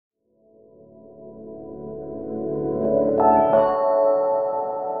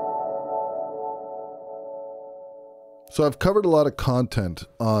So I've covered a lot of content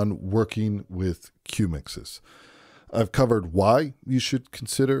on working with Q mixes. I've covered why you should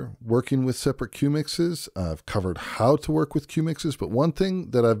consider working with separate Q mixes. I've covered how to work with Q mixes, but one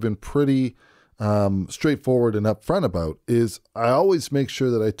thing that I've been pretty straightforward and upfront about is I always make sure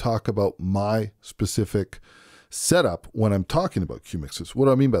that I talk about my specific setup when I'm talking about Q mixes. What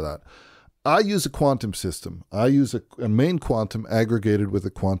do I mean by that? I use a quantum system. I use a main quantum aggregated with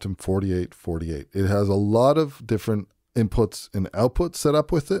a quantum 4848. It has a lot of different inputs and outputs set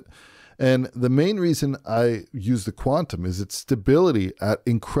up with it. And the main reason I use the quantum is its stability at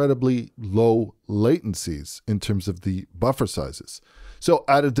incredibly low latencies in terms of the buffer sizes. So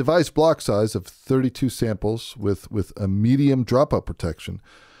at a device block size of 32 samples with a medium dropout protection,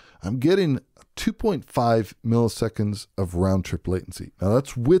 I'm getting 2.5 milliseconds of round trip latency. Now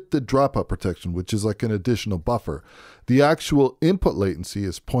that's with the dropout protection, which is like an additional buffer. The actual input latency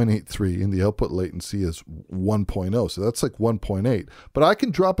is 0.83 and the output latency is 1.0. So that's like 1.8. But I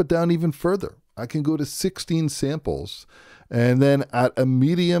can drop it down even further. I can go to 16 samples, and then at a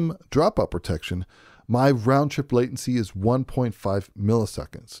medium dropout protection, my round trip latency is 1.5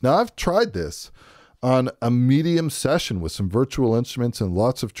 milliseconds. Now I've tried this on a medium session with some virtual instruments and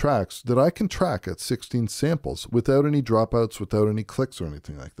lots of tracks that I can track at 16 samples without any dropouts, without any clicks or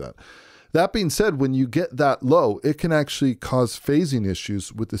anything like that. That being said, when you get that low, it can actually cause phasing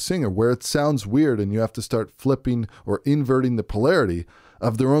issues with the singer where it sounds weird and you have to start flipping or inverting the polarity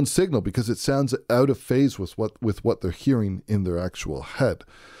of their own signal because it sounds out of phase with what they're hearing in their actual head.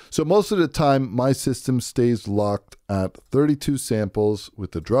 So most of the time, my system stays locked at 32 samples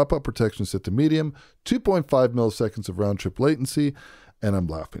with the dropout protection set to medium, 2.5 milliseconds of round trip latency, and I'm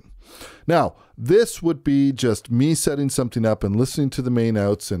laughing. Now, this would be just me setting something up and listening to the main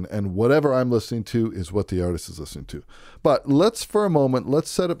outs, and whatever I'm listening to is what the artist is listening to. But let's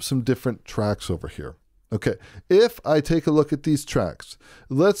set up some different tracks over here. Okay, if I take a look at these tracks,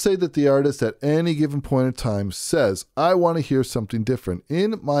 let's say that the artist at any given point in time says, I want to hear something different.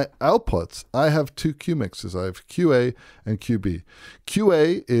 In my outputs, I have two Q mixes. I have QA and QB.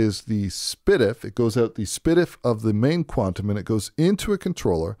 QA is the SPDIF. It goes out the SPDIF of the main quantum and it goes into a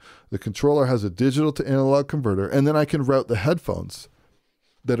controller. The controller has a digital to analog converter, and then I can route the headphones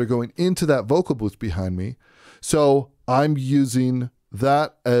that are going into that vocal booth behind me. So I'm using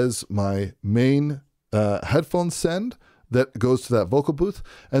that as my main headphone send that goes to that vocal booth.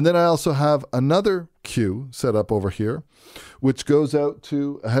 And then I also have another Q set up over here, which goes out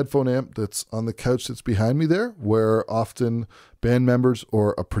to a headphone amp that's on the couch that's behind me there, where often band members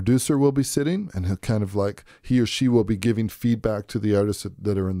or a producer will be sitting, and he'll kind of like, he or she will be giving feedback to the artists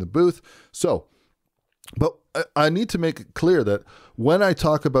that are in the booth. So, but I need to make it clear that when I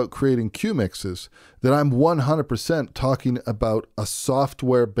talk about creating Q mixes, that I'm 100% talking about a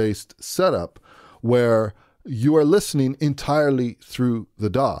software-based setup where you are listening entirely through the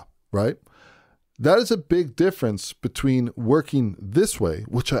DAW, right? That is a big difference between working this way,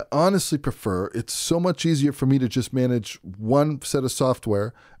 which I honestly prefer. It's so much easier for me to just manage one set of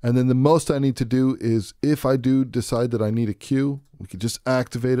software, and then the most I need to do is, if I do decide that I need a cue, we can just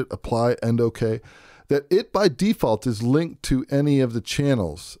activate it, apply, and OK. That it by default is linked to any of the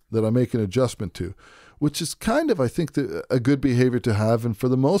channels that I make an adjustment to, which is kind of, I think, a good behavior to have. And for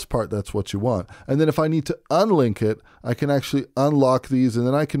the most part, that's what you want. And then if I need to unlink it, I can actually unlock these, and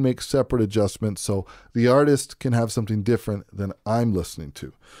then I can make separate adjustments so the artist can have something different than I'm listening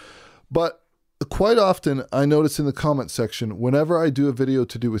to. But quite often, I notice in the comment section, whenever I do a video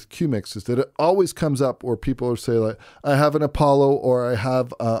to do with Q mixes, that it always comes up where people are saying, like, I have an Apollo, or I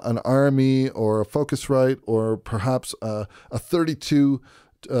have an RME, or a Focusrite, or perhaps a 32,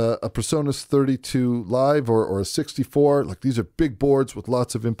 a PreSonus 32 Live or a 64. Like, these are big boards with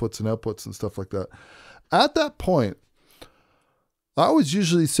lots of inputs and outputs and stuff like that. At that point, I always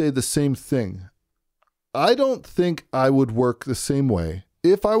usually say the same thing. I don't think I would work the same way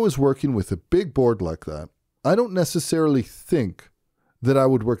if I was working with a big board like that. I don't necessarily think that I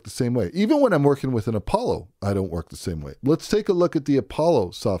would work the same way. Even when I'm working with an Apollo, I don't work the same way. Let's take a look at the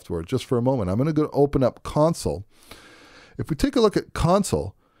Apollo software just for a moment. I'm going to go open up Console. If we take a look at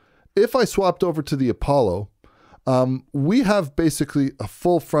Console, if I swapped over to the Apollo, we have basically a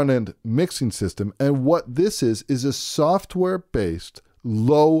full front-end mixing system. And what this is a software-based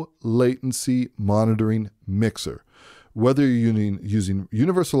low latency monitoring mixer. Whether you're using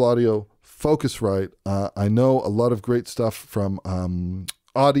Universal Audio, Focusrite, I know a lot of great stuff from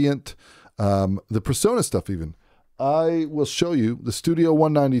Audient, the PreSonus stuff even. I will show you the Studio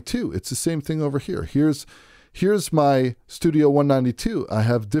 192. It's the same thing over here. here's my Studio 192. I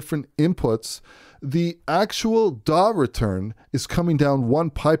have different inputs. The actual DAW return is coming down one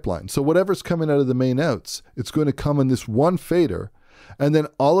pipeline. So whatever's coming out of the main outs, it's going to come in this one fader. And then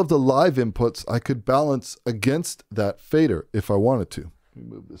all of the live inputs I could balance against that fader if I wanted to. Let me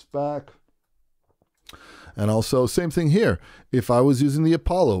move this back. And also, same thing here. If I was using the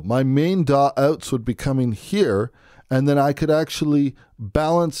Apollo, my main DAW outs would be coming here, and then I could actually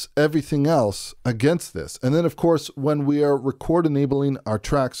balance everything else against this. And then, of course, when we are record enabling our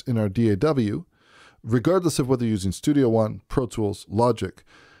tracks in our DAW, regardless of whether you're using Studio One, Pro Tools, Logic,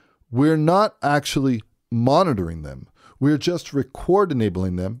 we're not actually monitoring them. We're just record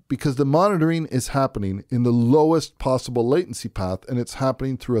enabling them because the monitoring is happening in the lowest possible latency path, and it's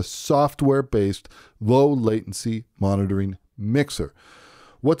happening through a software-based low latency monitoring mixer.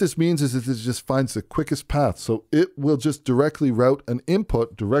 What this means is that it just finds the quickest path. So it will just directly route an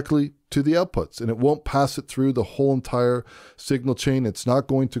input directly to the outputs, and it won't pass it through the whole entire signal chain. It's not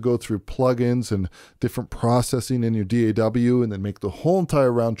going to go through plugins and different processing in your DAW and then make the whole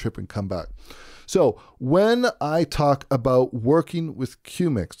entire round trip and come back. So when I talk about working with Q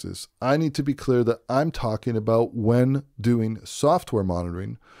mixes, I need to be clear that I'm talking about when doing software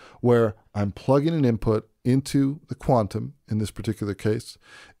monitoring, where I'm plugging an input into the Quantum. In this particular case,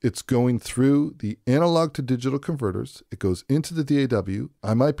 it's going through the analog to digital converters. It goes into the DAW.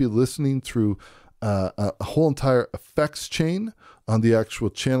 I might be listening through a whole entire effects chain on the actual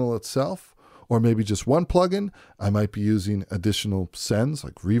channel itself, or maybe just one plugin. I might be using additional sends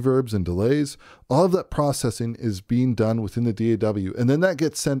like reverbs and delays. All of that processing is being done within the DAW, and then that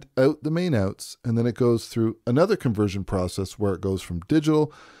gets sent out the main outs, and then it goes through another conversion process where it goes from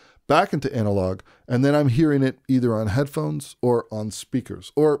digital back into analog, and then I'm hearing it either on headphones or on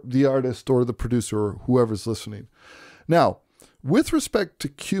speakers, or the artist or the producer or whoever's listening. Now, with respect to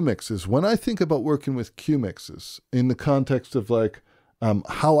Q mixes, when I think about working with Q mixes in the context of like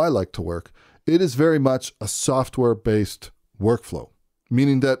how I like to work, it is very much a software-based workflow,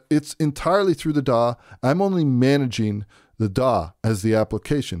 meaning that it's entirely through the DAW. I'm only managing the DAW as the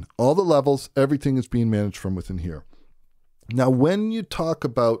application. All the levels, everything is being managed from within here. Now, when you talk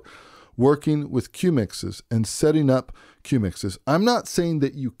about working with Q mixes and setting up Q mixes, I'm not saying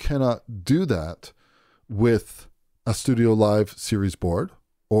that you cannot do that with a Studio Live series board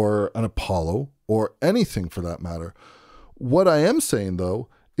or an Apollo or anything for that matter. What I am saying, though,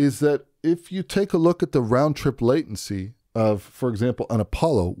 is that if you take a look at the round trip latency of, for example, an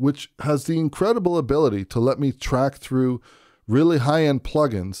Apollo, which has the incredible ability to let me track through really high-end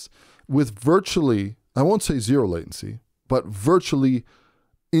plugins with virtually, I won't say zero latency, but virtually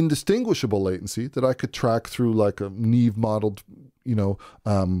indistinguishable latency that I could track through like a Neve modeled,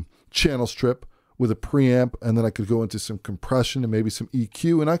 channel strip with a preamp, and then I could go into some compression and maybe some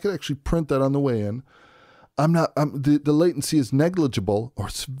EQ, and I could actually print that on the way in. The latency is negligible, or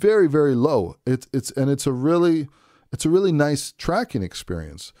it's very, very low. It's a really nice tracking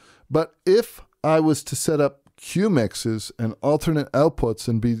experience. But if I was to set up Q mixes and alternate outputs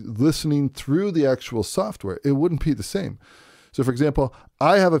and be listening through the actual software, it wouldn't be the same. So for example,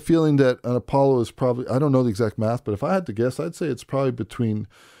 I have a feeling that an Apollo is probably, I don't know the exact math, but if I had to guess, I'd say it's probably between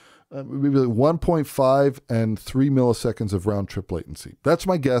maybe 1.5 and 3 milliseconds of round trip latency. That's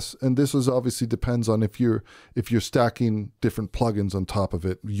my guess, and this is obviously depends on if you're stacking different plugins on top of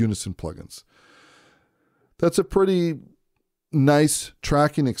it, unison plugins. That's a pretty nice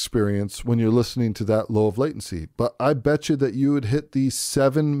tracking experience when you're listening to that low of latency, but I bet you that you would hit the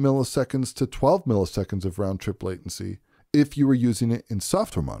 7 milliseconds to 12 milliseconds of round trip latency if you were using it in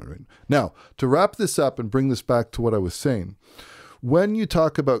software monitoring. Now, to wrap this up and bring this back to what I was saying, when you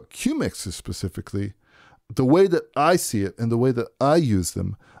talk about Q mixes specifically, the way that I see it and the way that I use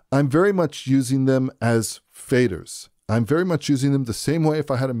them, I'm very much using them as faders. I'm very much using them the same way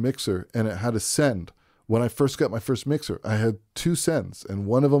if I had a mixer and it had a send. When I first got my first mixer, I had 2 sends, and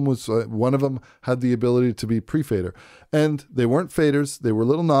one of them had the ability to be pre-fader, and they weren't faders; they were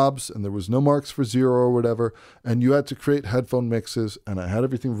little knobs, and there was no marks for zero or whatever. And you had to create headphone mixes, and I had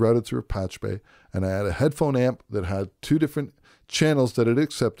everything routed through a patch bay, and I had a headphone amp that had 2 different channels that it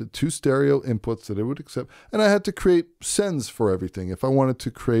accepted, 2 stereo inputs that it would accept, and I had to create sends for everything if I wanted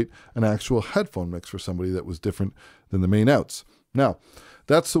to create an actual headphone mix for somebody that was different than the main outs. Now,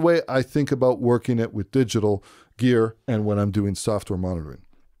 that's the way I think about working it with digital gear and when I'm doing software monitoring.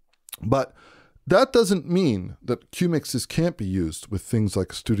 But that doesn't mean that Q mixes can't be used with things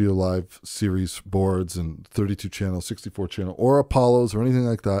like Studio Live series boards and 32 channel, 64 channel, or Apollos or anything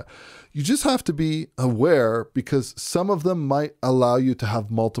like that. You just have to be aware because some of them might allow you to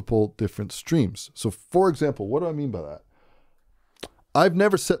have multiple different streams. So for example, what do I mean by that? I've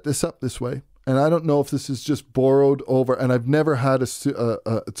never set this up this way. and I don't know if this is just borrowed over, and I've never had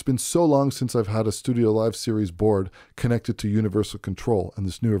it's been so long since I've had a Studio Live Series board connected to Universal Control in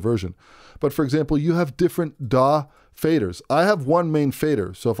this newer version. But for example, you have different DAW faders. I have one main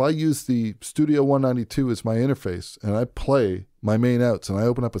fader. So if I use the Studio 192 as my interface and I play my main outs and I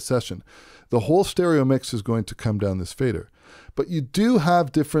open up a session, the whole stereo mix is going to come down this fader. But you do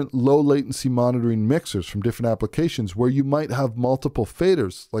have different low latency monitoring mixers from different applications where you might have multiple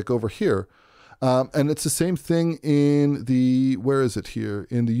faders, like over here. And it's the same thing in the, where is it here?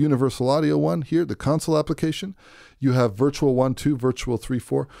 In the Universal Audio one here, the console application, you have Virtual 1, 2, Virtual 3,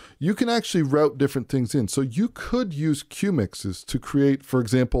 4. You can actually route different things in. So you could use Q mixes to create, for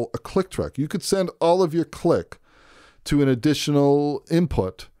example, a click track. You could send all of your click to an additional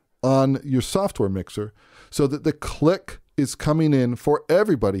input on your software mixer so that the click is coming in for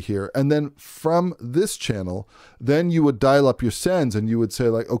everybody here. And then from this channel, then you would dial up your sends and you would say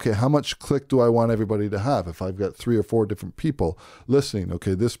like, okay, how much click do I want everybody to have? If I've got 3 or 4 different people listening,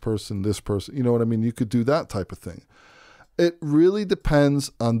 okay, this person, you know what I mean? You could do that type of thing. It really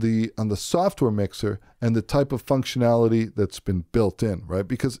depends on the software mixer and the type of functionality that's been built in, right?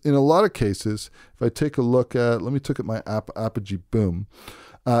 Because in a lot of cases, if I take a look at, let me look at my Apogee Boom.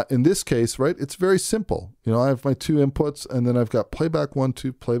 In this case, right, it's very simple. You know, I have my 2 inputs and then I've got playback 1,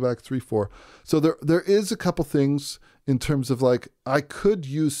 2, playback 3, 4. So there is a couple things in terms of like, I could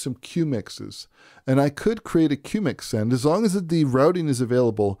use some Q mixes and I could create a Q mix send as long as the routing is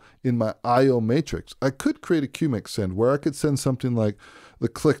available in my IO matrix. I could create a Q mix send where I could send something like the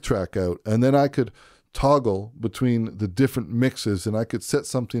click track out and then I could toggle between the different mixes and I could set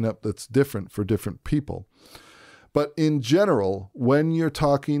something up that's different for different people. But in general, when you're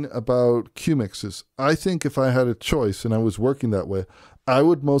talking about Q mixes, I think if I had a choice and I was working that way, I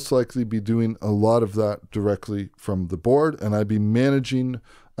would most likely be doing a lot of that directly from the board, and I'd be managing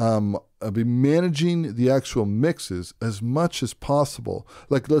the actual mixes as much as possible.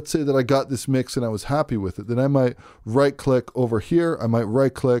 Like, let's say that I got this mix and I was happy with it, then I might right-click over here. I might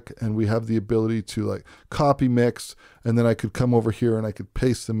right-click, and we have the ability to like copy mix, and then I could come over here and I could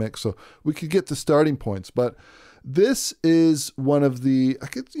paste the mix. So we could get to starting points, but this is one of the,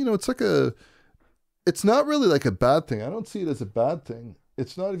 you know, it's not really like a bad thing. I don't see it as a bad thing.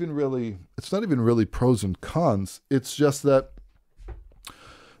 It's not even really pros and cons. It's just that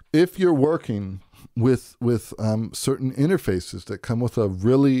if you're working with certain interfaces that come with a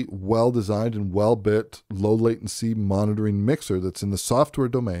really well-designed and well-built low-latency monitoring mixer that's in the software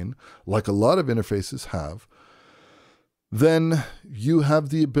domain, like a lot of interfaces have, then you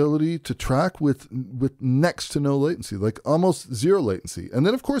have the ability to track with next to no latency, like almost zero latency. And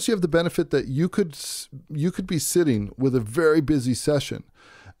then, of course, you have the benefit that you could be sitting with a very busy session,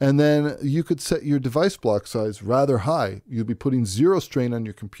 and then you could set your device block size rather high. You'd be putting zero strain on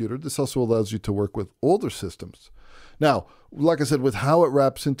your computer. This also allows you to work with older systems. Now, like I said, with how it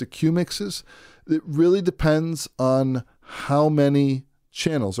wraps into Q mixes, it really depends on how many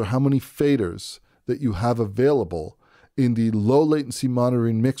channels or how many faders that you have available in the low latency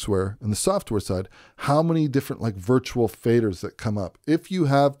monitoring mixware and the software side, how many different like virtual faders that come up. If you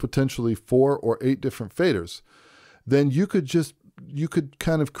have potentially 4 or 8 different faders, then you could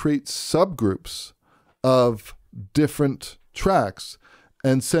kind of create subgroups of different tracks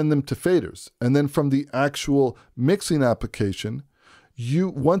and send them to faders. And then from the actual mixing application,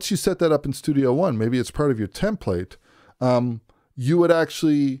 once you set that up in Studio One, maybe it's part of your template, you would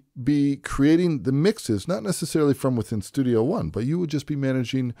actually be creating the mixes, not necessarily from within Studio One, but you would just be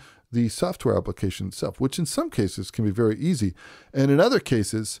managing the software application itself, which in some cases can be very easy. And in other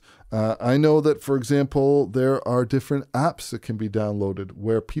cases, I know that, for example, there are different apps that can be downloaded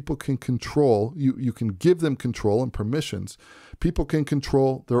where people can control, you can give them control and permissions. People can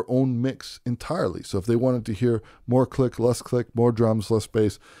control their own mix entirely. So if they wanted to hear more click, more drums, less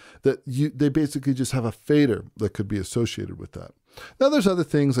bass, they basically just have a fader that could be associated with that. Now, there's other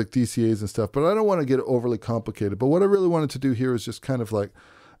things like DCAs and stuff, but I don't want to get overly complicated. But what I really wanted to do here is just kind of like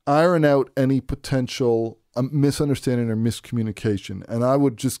iron out any potential misunderstanding or miscommunication. And I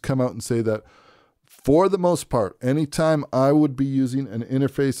would just come out and say that for the most part, anytime I would be using an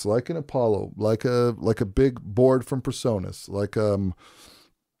interface like an Apollo, like a big board from Presonus, like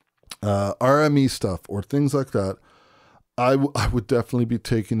RME stuff or things like that, I would definitely be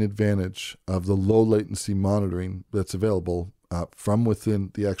taking advantage of the low latency monitoring that's available from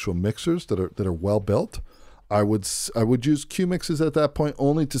within the actual mixers that are well built. I would use Q mixes at that point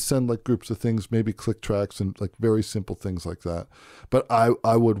only to send like groups of things, maybe click tracks and like very simple things like that. But I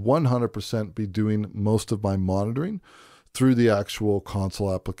would 100% be doing most of my monitoring through the actual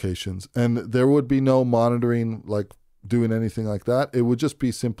console applications, and there would be no monitoring like doing anything like that. It would just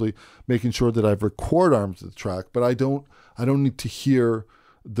be simply making sure that I've record arms of the track, but I don't need to hear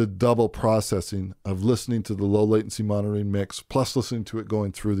the double processing of listening to the low latency monitoring mix plus listening to it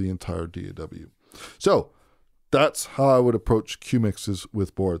going through the entire DAW. So that's how I would approach Q mixes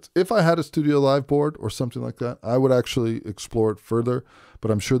with boards. If I had a Studio Live board or something like that, I would actually explore it further,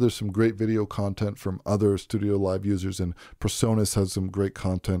 but I'm sure there's some great video content from other Studio Live users, and Presonus has some great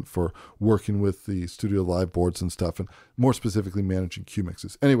content for working with the Studio Live boards and stuff, and more specifically managing Q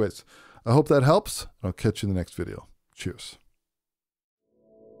mixes. Anyways, I hope that helps. I'll catch you in the next video. Cheers.